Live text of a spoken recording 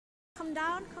come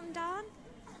down, come down.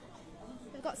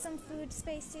 We've got some food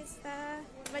spaces there.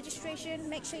 Registration,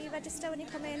 make sure you register when you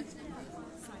come in.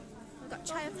 We've got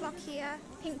chai o'clock here,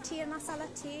 pink tea and masala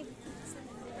tea.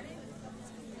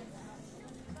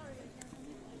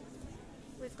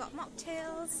 We've got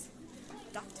mocktails,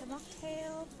 Dr.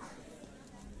 Mocktail.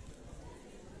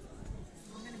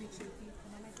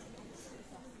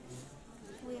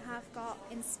 We have got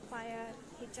inspired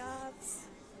hijabs,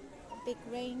 big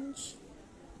range,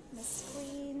 Miss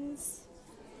Queens.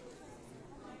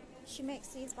 She makes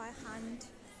these by hand,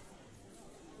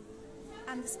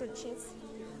 and the scrunchies.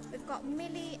 We've got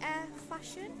Millie Air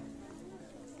Fashion,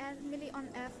 Millie on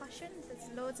Air Fashion. There's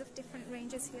loads of different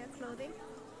ranges here, clothing.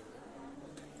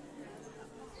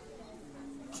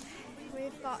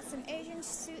 We've got some Asian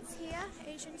suits here,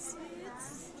 Asian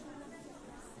suits.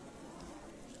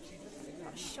 We've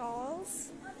got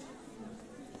shawls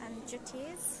and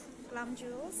juttis, glam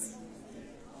jewels.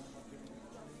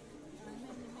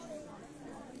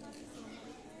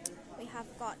 We have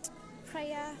got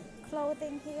prayer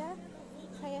clothing here,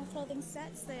 prayer clothing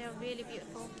sets. They are really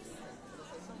beautiful,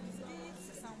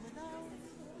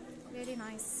 really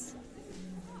nice.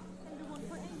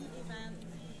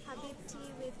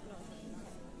 Habibti with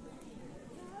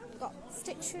got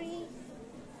stitchery.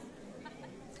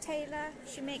 Taylor,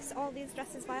 she makes all these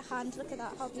dresses by hand. Look at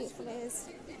that, how beautiful it is.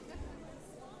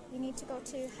 You need to go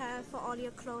to her for all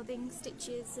your clothing,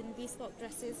 stitches and bespoke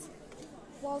dresses.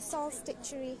 Walsall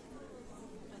Stitchery.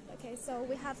 Okay, so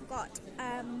we have got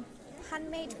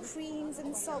handmade creams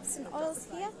and soaps and oils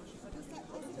here.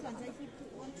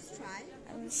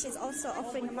 She's also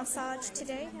offering a massage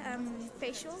today,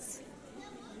 facials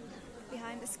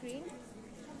behind the screen.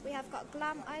 We have got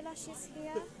glam eyelashes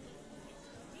here.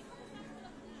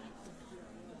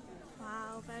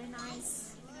 Wow, very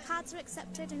nice. Cards are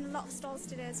accepted in a lot of stalls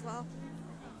today as well.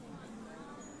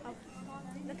 Oh,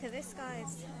 look at this,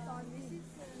 guys.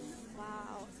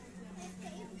 Wow.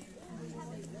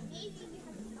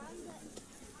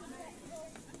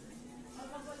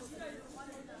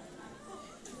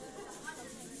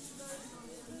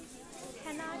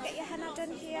 Henna, get your henna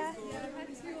done here.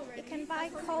 You can buy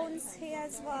cones here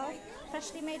as well,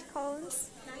 freshly made cones.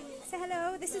 Say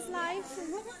hello, this is live.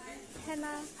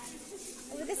 Henna.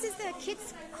 Oh, this is the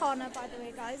kids corner, by the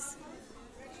way, guys.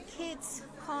 Kids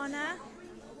corner.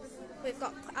 We've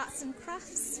got arts and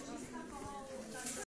crafts.